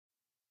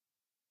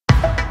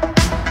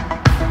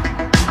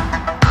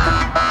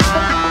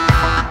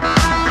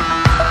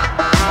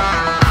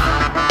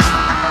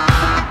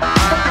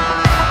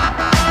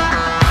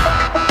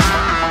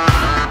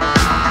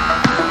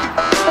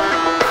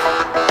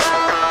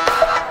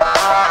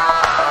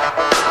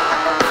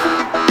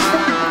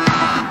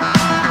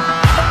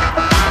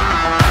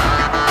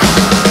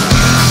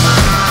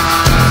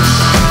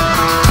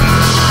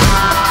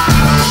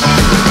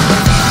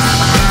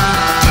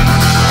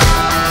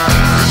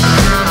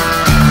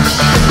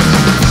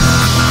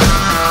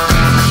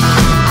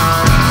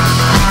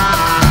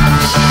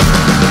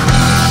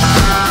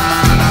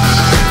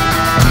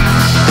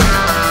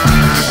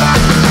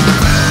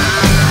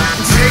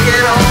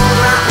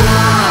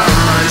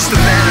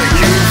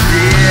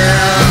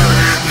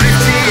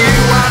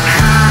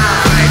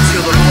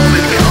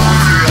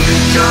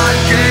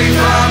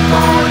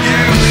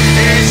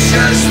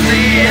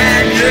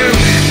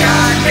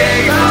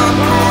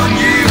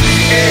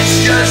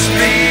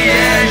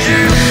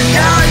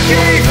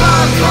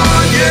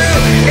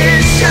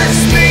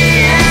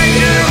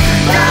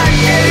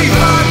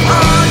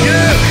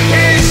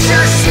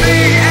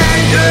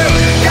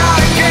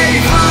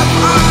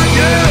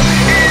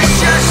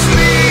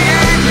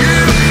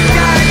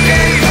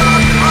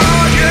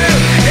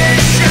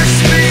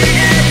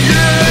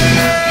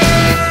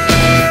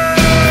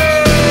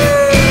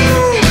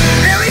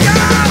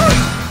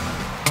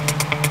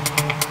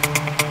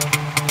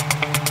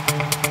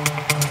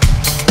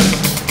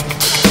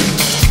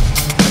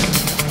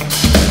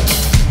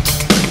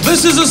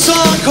This is a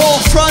song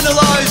called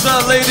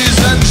Franelizer, ladies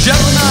and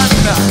gentlemen.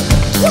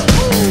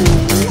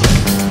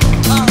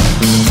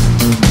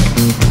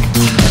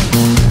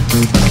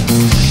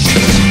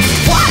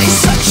 Why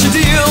such a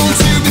deal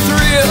to be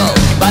thrilled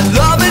by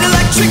love and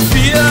electric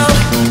feel?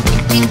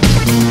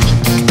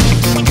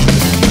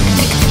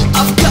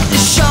 I've got the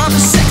charm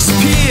and sex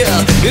appeal,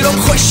 it all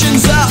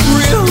questions are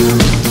real.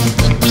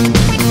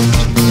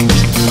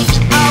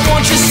 I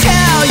won't just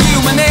tell you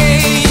my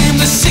name,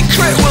 the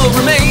secret will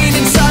remain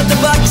inside the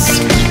box.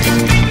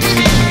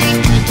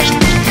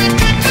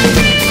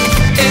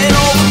 In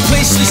all the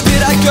places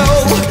did I go,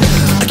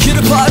 I could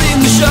have part in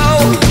the show.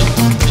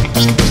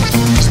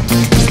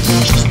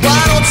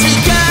 Why don't you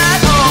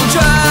get all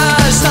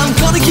dressed? I'm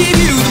gonna give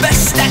you the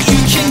best that you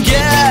can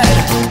get.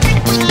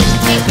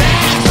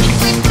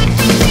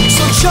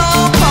 So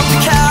jump off the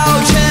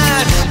couch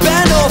and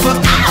bend over,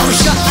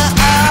 ouch,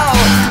 ow.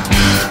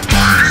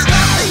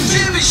 Nothing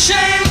to be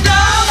ashamed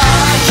of.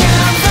 I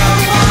am the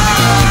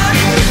one.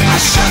 I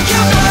shook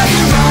your body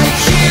right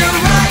here,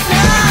 right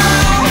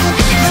now.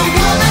 The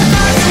woman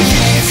that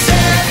hits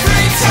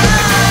every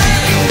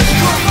time.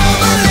 Come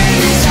over,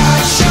 ladies,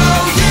 I'll show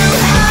you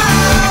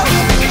how.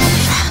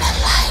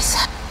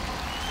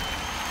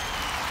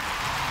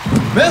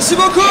 Merci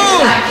beaucoup.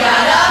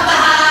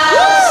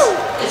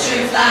 The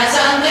truth lies